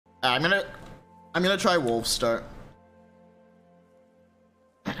I'm gonna try Wolf start.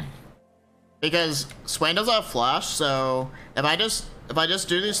 Because Swain doesn't have flash, so if I just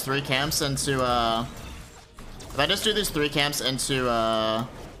do these 3 camps into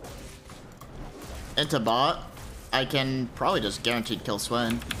into bot, I can probably just guaranteed kill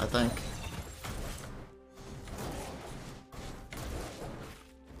Swain, I think.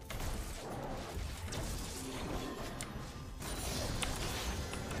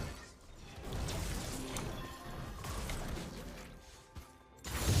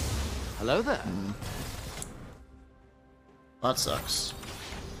 Hello there. That sucks.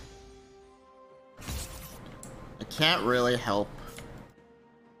 I can't really help.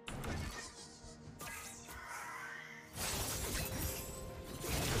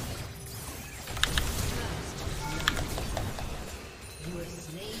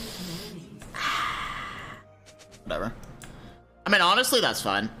 Whatever. I mean, honestly, that's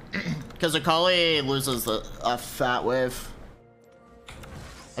fine. Because Akali loses a fat wave.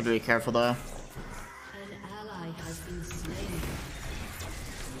 I have to be careful though. An ally has been slain.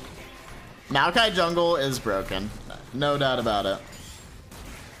 Maokai jungle is broken. No doubt about it.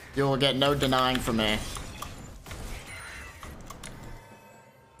 You will get no denying from me.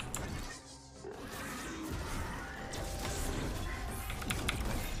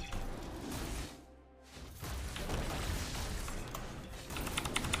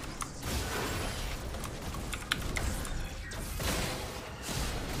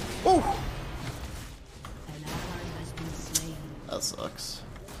 Ooh. An ally has been slain. That sucks.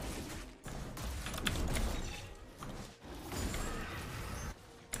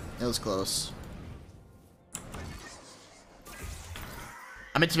 It was close.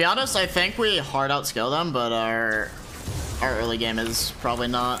 I mean, to be honest, I think we hard outscale them, but our early game is probably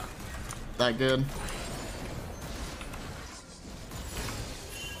not that good.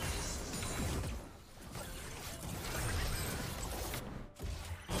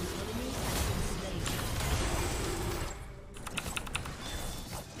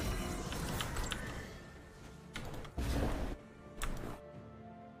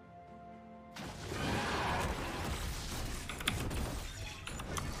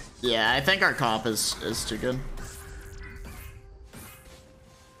 Yeah, I think our comp is too good.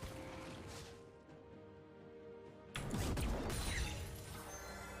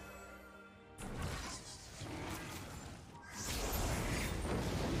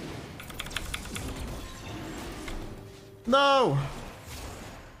 No!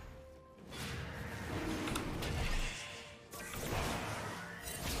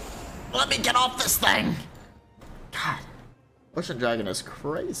 Let me get off this thing! God. Ocean Dragon is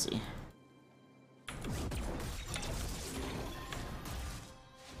crazy.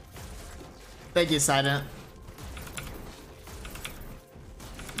 Thank you, Silent.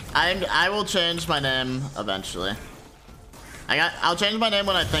 I will change my name eventually. I'll change my name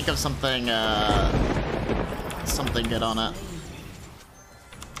when I think of something something good on it.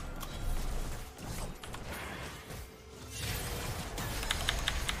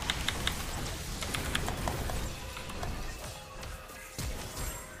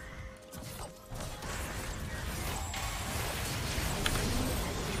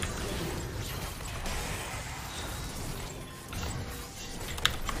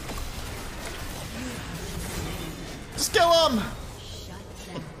 Just kill him!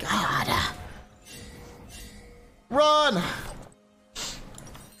 Oh, God. Run!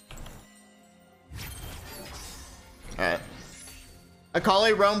 Alright.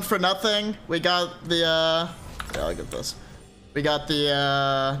 Akali roamed for nothing. We got the, yeah, I'll get this. We got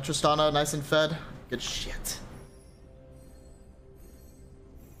the, Tristana nice and fed. Good shit.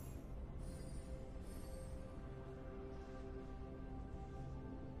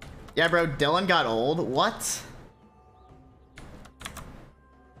 Yeah, bro, Dylan got old. What?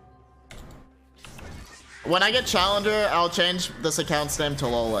 When I get Challenger, I'll change this account's name to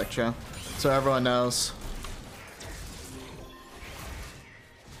LolElekktro, so everyone knows.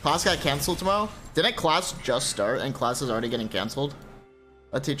 Class got canceled tomorrow? Didn't class just start and class is already getting canceled?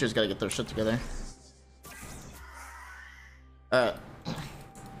 That teacher's gotta get their shit together. Alright.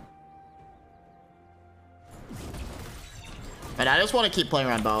 And I just want to keep playing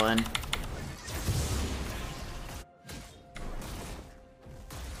around ball lane.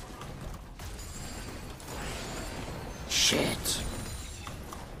 Shit.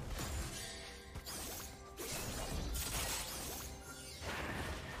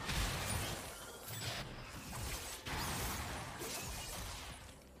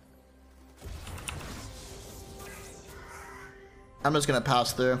 I'm just gonna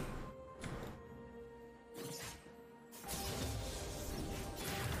pass through.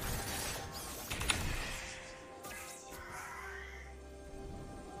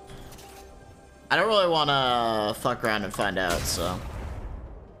 I don't really want to fuck around and find out, so.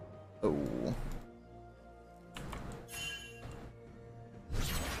 Oh.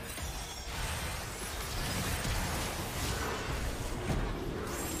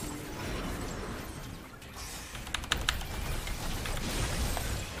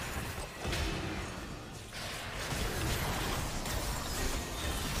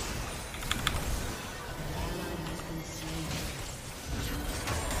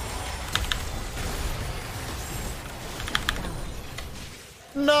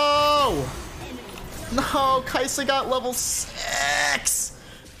 No! No, Kaisa got level 6!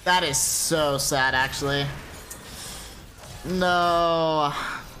 That is so sad, actually. No.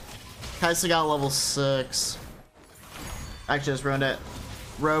 Kaisa got level 6. Actually, just ruined it.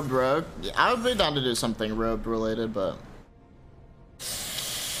 Robed Rogue. Yeah, I would be down to do something robed related, but...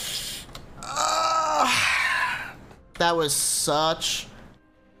 that was such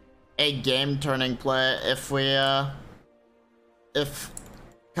a game-turning play if we, if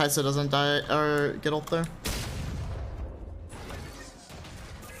Kaisa doesn't die or get ult there.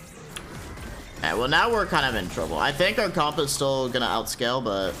 Alright, well now we're kind of in trouble. I think our comp is still gonna outscale,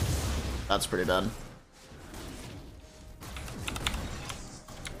 but that's pretty bad.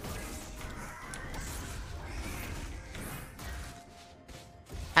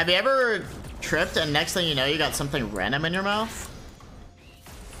 Have you ever tripped and next thing you know you got something random in your mouth?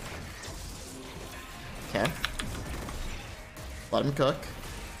 Okay. Let him cook.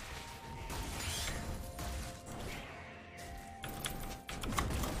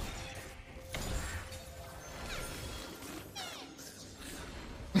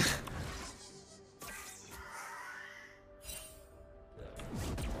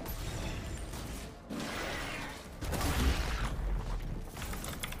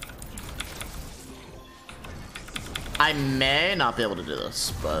 I may not be able to do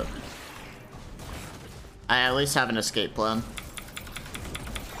this, but I at least have an escape plan.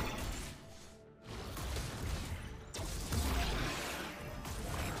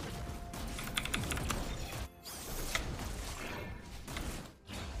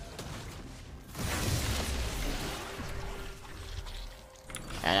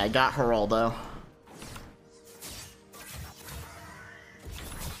 And I got Geraldo.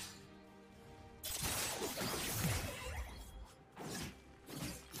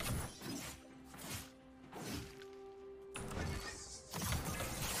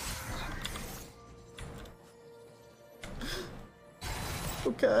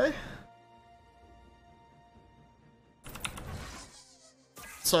 Okay.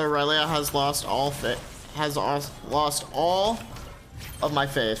 So Aurelia has lost all lost all of my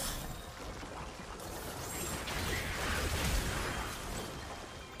faith.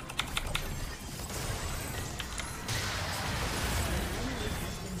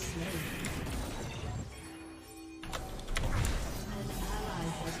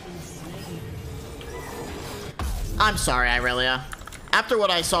 I'm sorry, Aurelia. After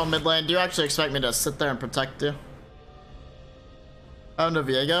what I saw mid lane, do you actually expect me to sit there and protect you? Oh,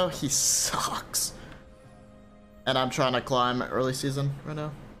 Noviego? He sucks. And I'm trying to climb early season right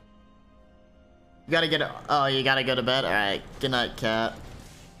now. You gotta get it. Oh, you gotta go to bed? Alright. Good night, cat.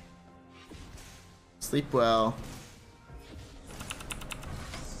 Sleep well.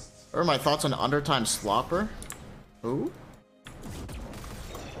 What are my thoughts on Undertime Slopper? Who?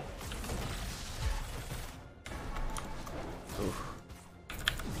 Oof.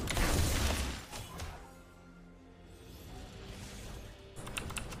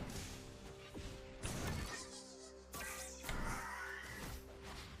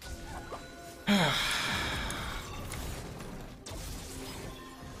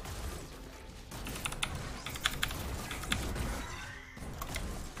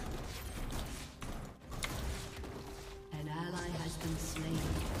 An ally has been slain.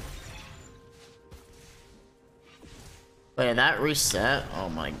 Wait, that reset? Oh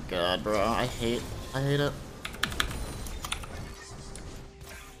my god, bro. I hate it.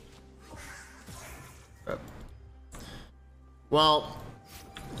 Well,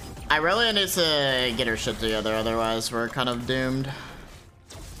 I really need to get her shit together, otherwise we're kind of doomed.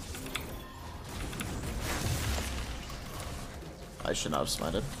 I should not have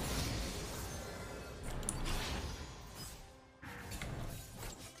smited.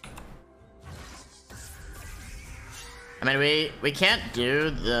 I mean, we can't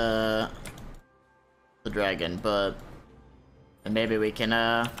do the dragon, but and maybe we can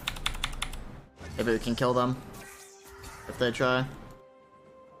kill them if they try.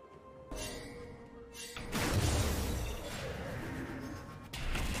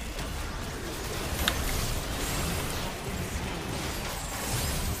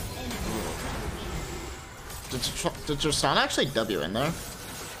 Did Tristana actually W in there?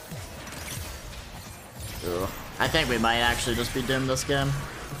 Ugh. I think we might actually just be doomed this game,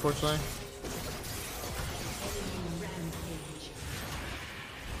 unfortunately.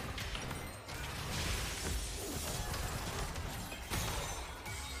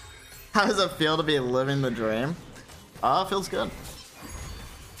 How does it feel to be living the dream? It feels good.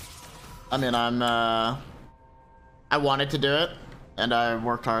 I mean, I wanted to do it, and I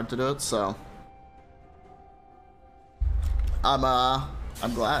worked hard to do it, so I'm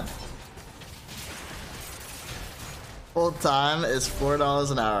glad. Full time is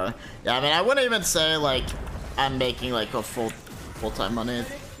 $4 an hour. Yeah, I mean, I wouldn't even say like I'm making like a full-time money,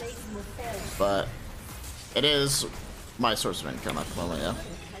 but it is my source of income at the moment. Yeah.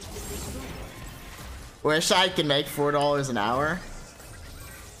 Wish I could make $4 an hour.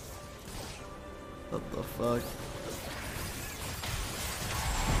 What the fuck?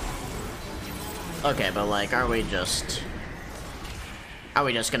 Okay, but like, are we just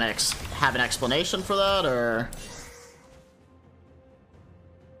gonna have an explanation for that, or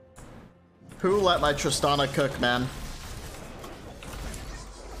who let my Tristana cook, man?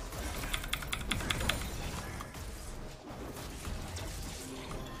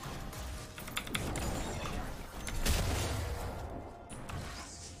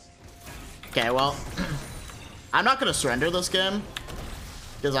 Okay, well, I'm not gonna surrender this game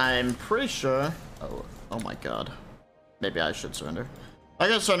because I'm pretty sure. Oh my god, maybe I should surrender. I'm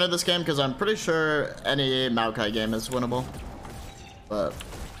gonna surrender this game because I'm pretty sure any Maokai game is winnable. But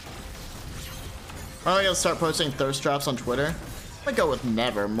I'm gonna start posting thirst traps on Twitter. I go with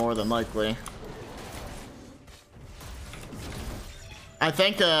never, more than likely. I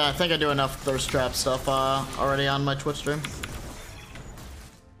think I do enough thirst trap stuff already on my Twitch stream.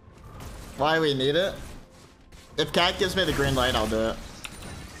 Why we need it? If Cat gives me the green light, I'll do it.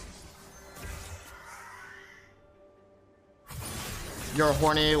 Your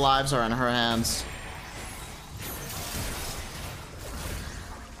horny lives are in her hands.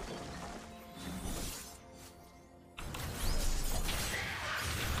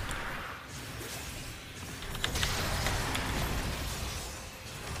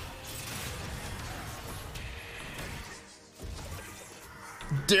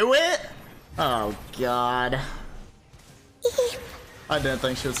 Do it? Oh god. I didn't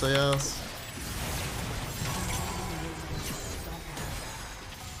think she would say yes.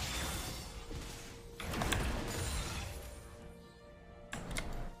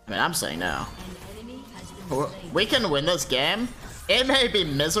 I mean, I'm saying no. We can win this game. It may be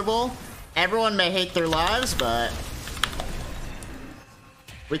miserable. Everyone may hate their lives, but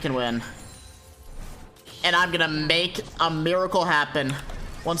we can win. And I'm gonna make a miracle happen.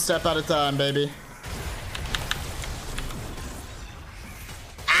 One step at a time, baby.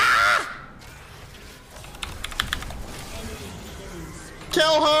 Ah!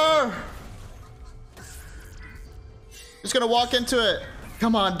 Kill her! Just gonna walk into it.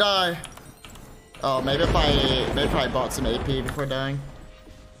 Come on, die. Oh, maybe if I bought some AP before dying.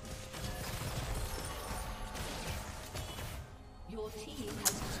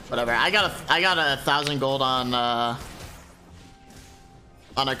 Whatever. I got 1,000 gold on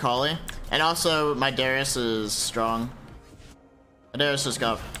Akali, and also my Darius is strong. My Darius just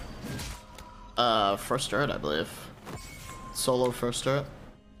got first turret, I believe. Solo first turret.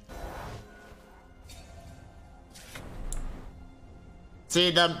 See,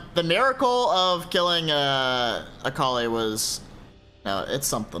 the miracle of killing Akali was, no, it's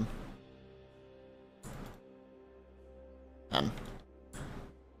something. And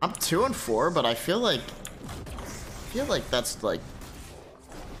I'm 2-4, but I feel like that's like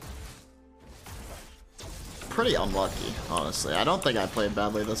pretty unlucky, honestly. I don't think I played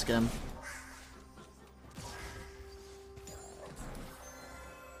badly this game.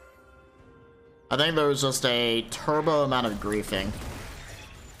 I think there was just a turbo amount of griefing.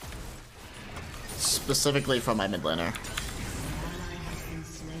 Specifically from my mid laner.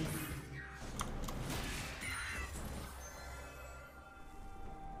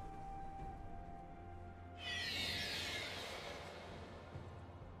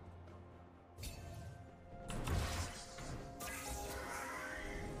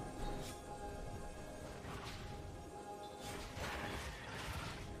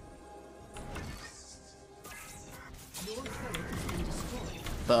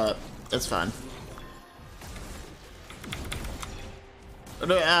 But it's fine.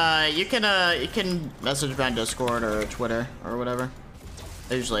 You can message me on Discord or Twitter or whatever.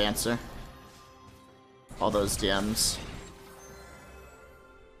 I usually answer all those DMs.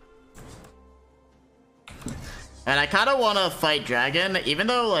 And I kind of want to fight Dragon, even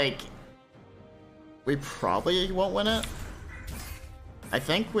though like we probably won't win it. I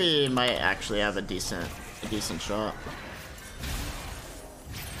think we might actually have a decent shot.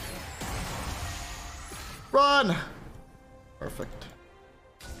 Run! Perfect.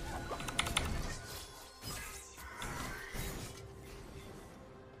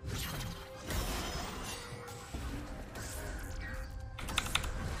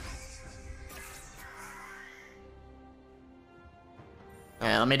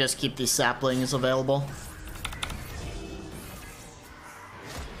 Alright, let me just keep these saplings available.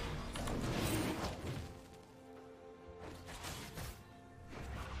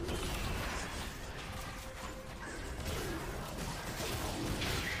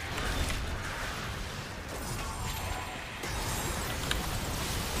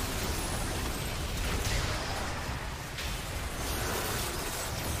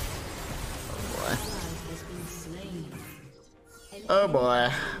 Oh boy.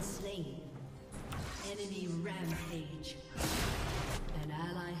 Enemy rampage. An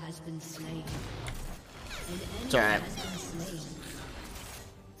ally has been slain. It's alright.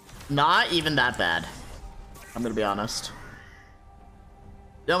 Not even that bad. I'm gonna be honest.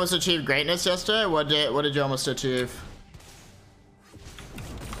 You almost achieved greatness yesterday? What did you almost achieve?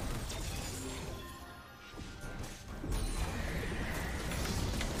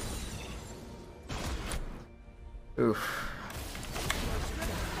 Oof.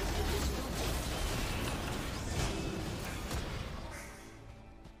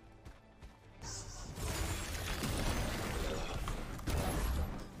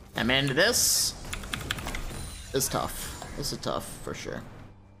 I mean, this is tough. This is tough for sure.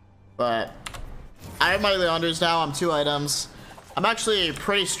 But I have my Leanders now. I'm 2 items. I'm actually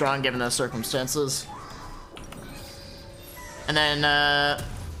pretty strong given the circumstances. And then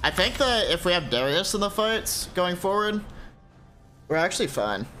I think that if we have Darius in the fights going forward, we're actually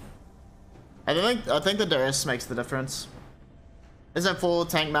fine. I think the Darius makes the difference. Isn't full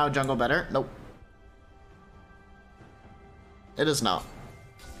tank Mao jungle better? Nope. It is not.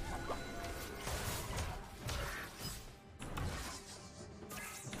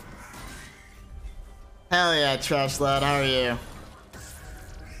 Hell yeah, Trash Lad, how are you?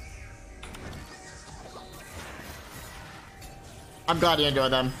 I'm glad you enjoy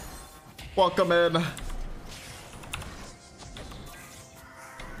them. Welcome in.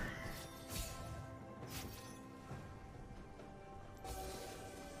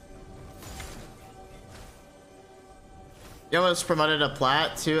 You almost promoted a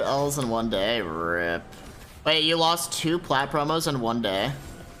plat, 2 L's in 1 day. Rip. Wait, you lost 2 plat promos in 1 day?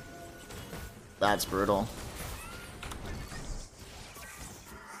 That's brutal.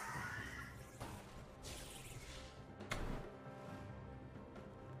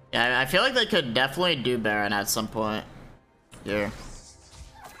 Yeah, I feel like they could definitely do Baron at some point here.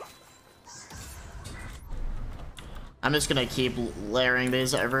 I'm just gonna keep layering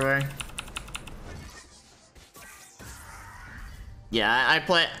these everywhere. Yeah, I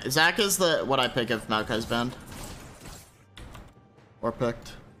play. Zac is what I pick if Maokai's banned. Or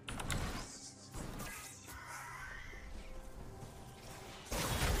picked.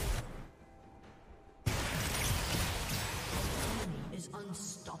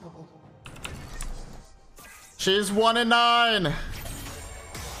 She's 1 and 9.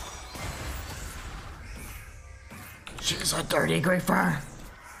 She's a dirty griefer.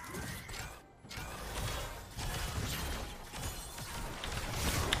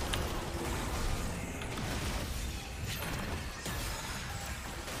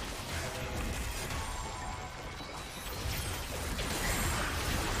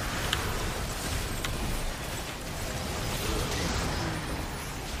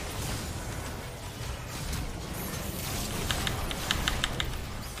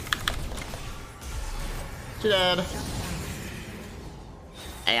 She dead.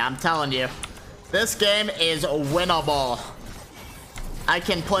 Hey, I'm telling you, this game is winnable. I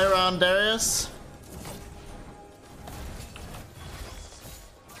can play around Darius.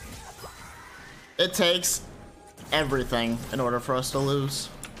 It takes everything in order for us to lose.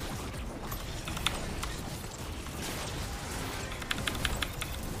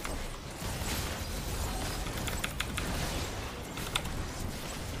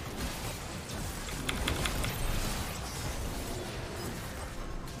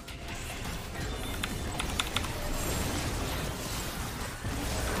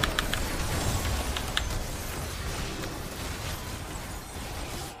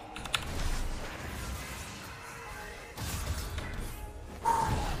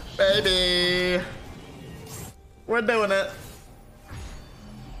 Baby, we're doing it.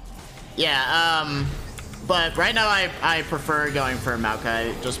 Yeah, but right now I prefer going for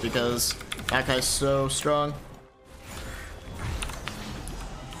Maokai just because That guy's so strong.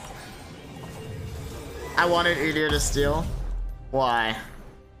 I wanted Udyr to steal. Why?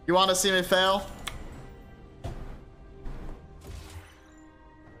 You want to see me fail?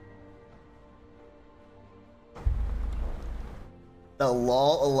 The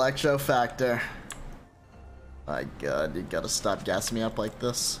LolElekktro factor. My god, you gotta stop gassing me up like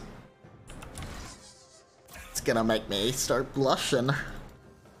this. It's gonna make me start blushing.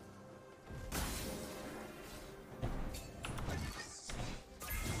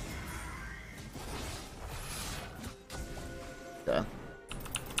 Okay.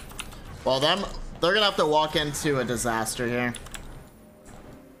 Well, they're gonna have to walk into a disaster here.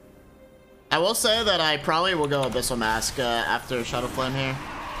 I will say that I probably will go Abyssal Mask after Shadow Flame here.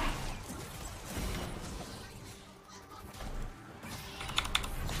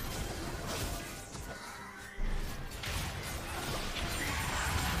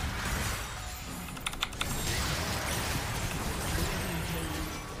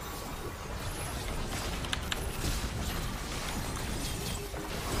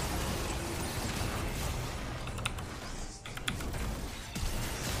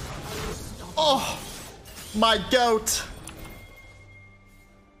 Oh, my goat.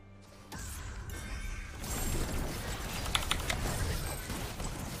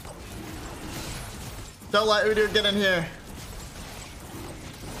 Don't let Udyr get in here.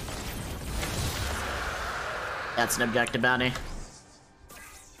 That's an objective bounty.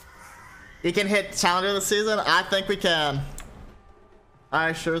 You can hit Challenger of the Season? I think we can.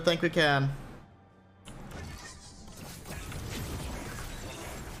 I sure think we can.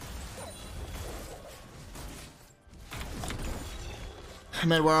 I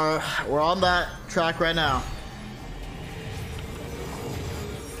mean, we're on that track right now.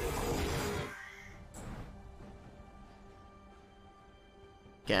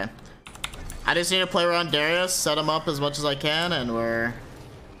 Okay. I just need to play around Darius, set him up as much as I can, and we're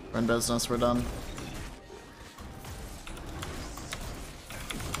in business. We're done.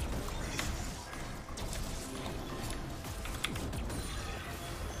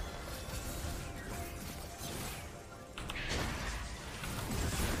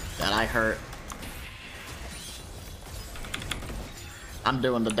 God, I hurt. I'm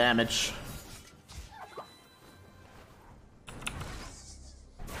doing the damage.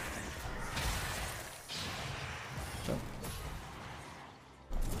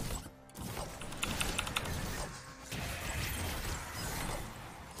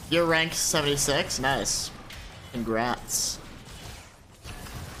 You're rank 76? Nice. Congrats.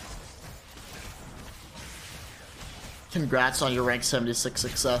 Congrats on your rank 76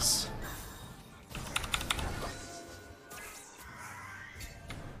 success.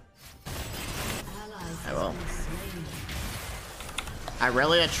 I will. I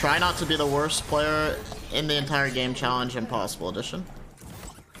really try not to be the worst player in the entire game challenge Impossible Edition.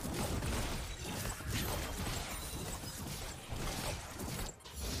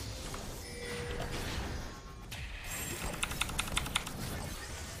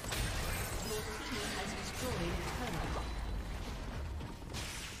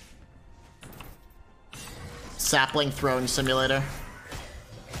 Sapling throwing simulator.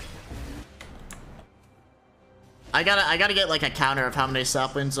 I gotta get like a counter of how many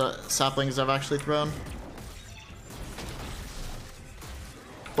saplings I've actually thrown.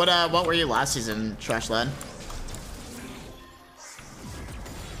 What were you last season, Trash Lad?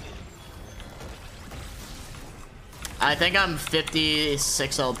 I think I'm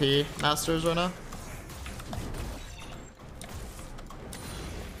 56 LP masters right now.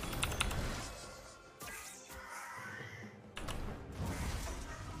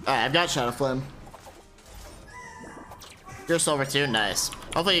 Alright, I've got Shadow Flame. You're silver too? Nice.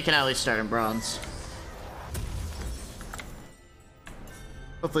 Hopefully you can at least start in bronze.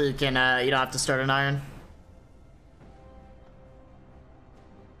 Hopefully you can, you don't have to start in iron.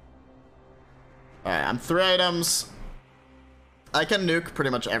 Alright, I'm 3 items. I can nuke pretty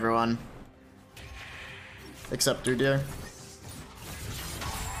much everyone. Except Udyr.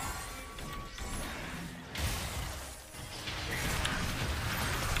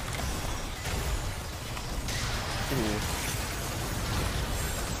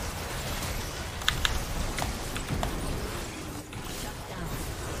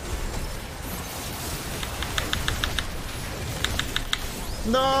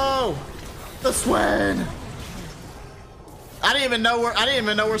 No! The Swain! I didn't even know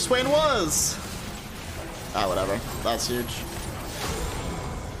where Swain was. Ah, whatever. That's huge.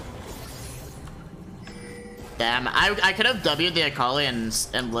 Damn, I could have W'd the Akali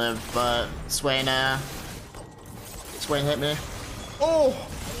and lived, but Swain hit me. Oh!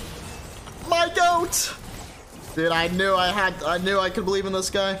 My goat! Dude, I knew I could believe in this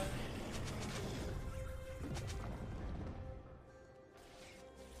guy.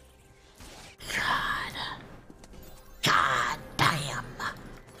 God damn.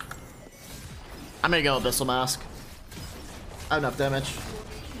 I'm gonna go Abyssal Mask. I have enough damage.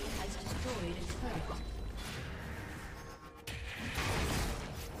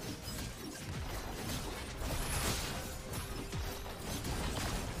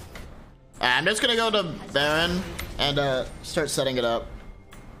 I'm just gonna go to Baron and start setting it up.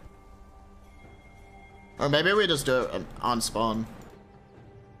 Or maybe we just do it on spawn.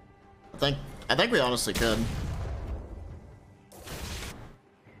 I think we honestly could.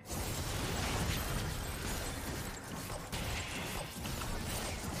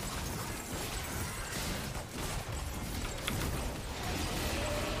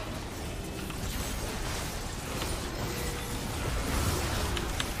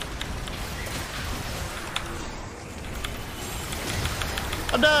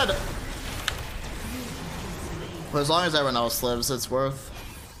 I'm dead! Well, as long as everyone else lives, it's worth.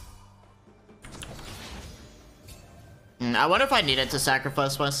 I wonder if I needed to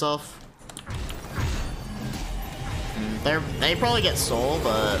sacrifice myself. They probably get soul,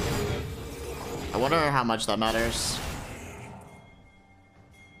 but I wonder how much that matters.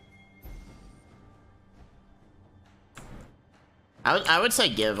 I would say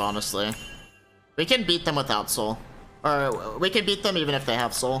give, honestly. We can beat them without soul. Or we can beat them even if they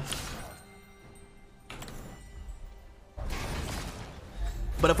have soul.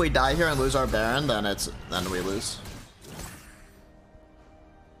 But if we die here and lose our Baron, then we lose.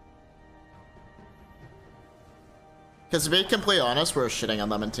 Because to be completely honest, we're shitting on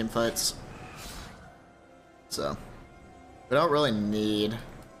them in team fights. So we don't really need,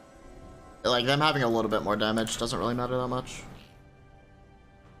 like, them having a little bit more damage doesn't really matter that much.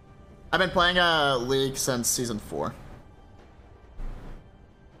 I've been playing League since season 4.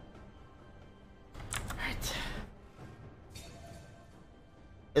 Alright.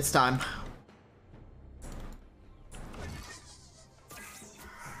 It's time.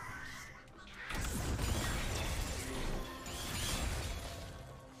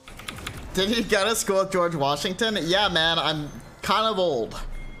 Did you go to school with George Washington? Yeah, man, I'm kind of old,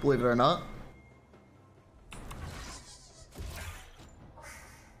 believe it or not.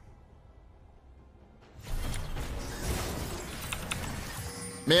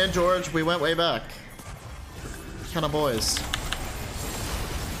 Me and George, we went way back. Kind of boys.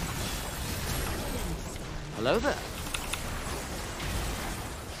 Hello there.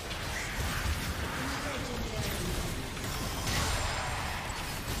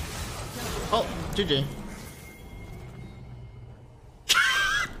 Oh, GG.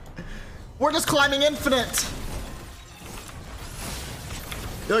 We're just climbing infinite.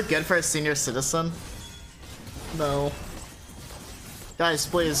 You look good for a senior citizen. No. Guys,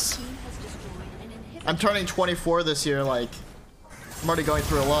 please. I'm turning 24 this year, like, I'm already going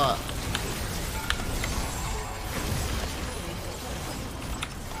through a lot.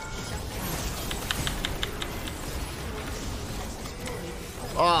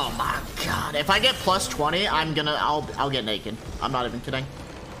 Oh my god. If I get plus 20, I'll get naked. I'm not even kidding.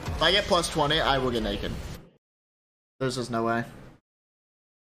 If I get plus 20, I will get naked. There's just no way.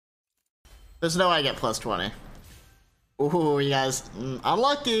 There's no way I get plus 20. Ooh, you guys,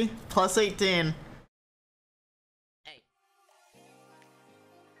 unlucky. Plus 18.